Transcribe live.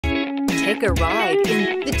Take a ride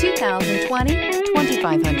in the 2020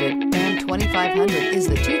 2500. Ram 2500 is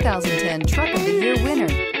the 2010 Truck of the Year winner.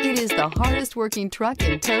 It is the hardest working truck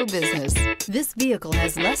in tow business. This vehicle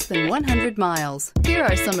has less than 100 miles. Here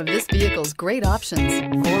are some of this vehicle's great options: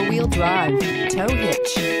 four-wheel drive, tow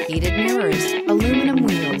hitch, heated mirrors, aluminum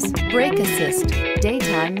wheels, brake assist,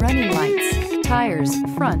 daytime running lights, tires,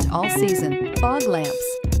 front all season, fog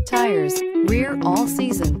lamps, tires, rear all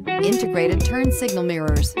season, integrated turn signal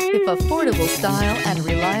mirrors. If affordable style and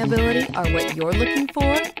reliability are what you're looking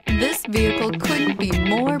for, this vehicle couldn't be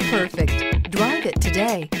more perfect. Drive it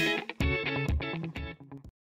today.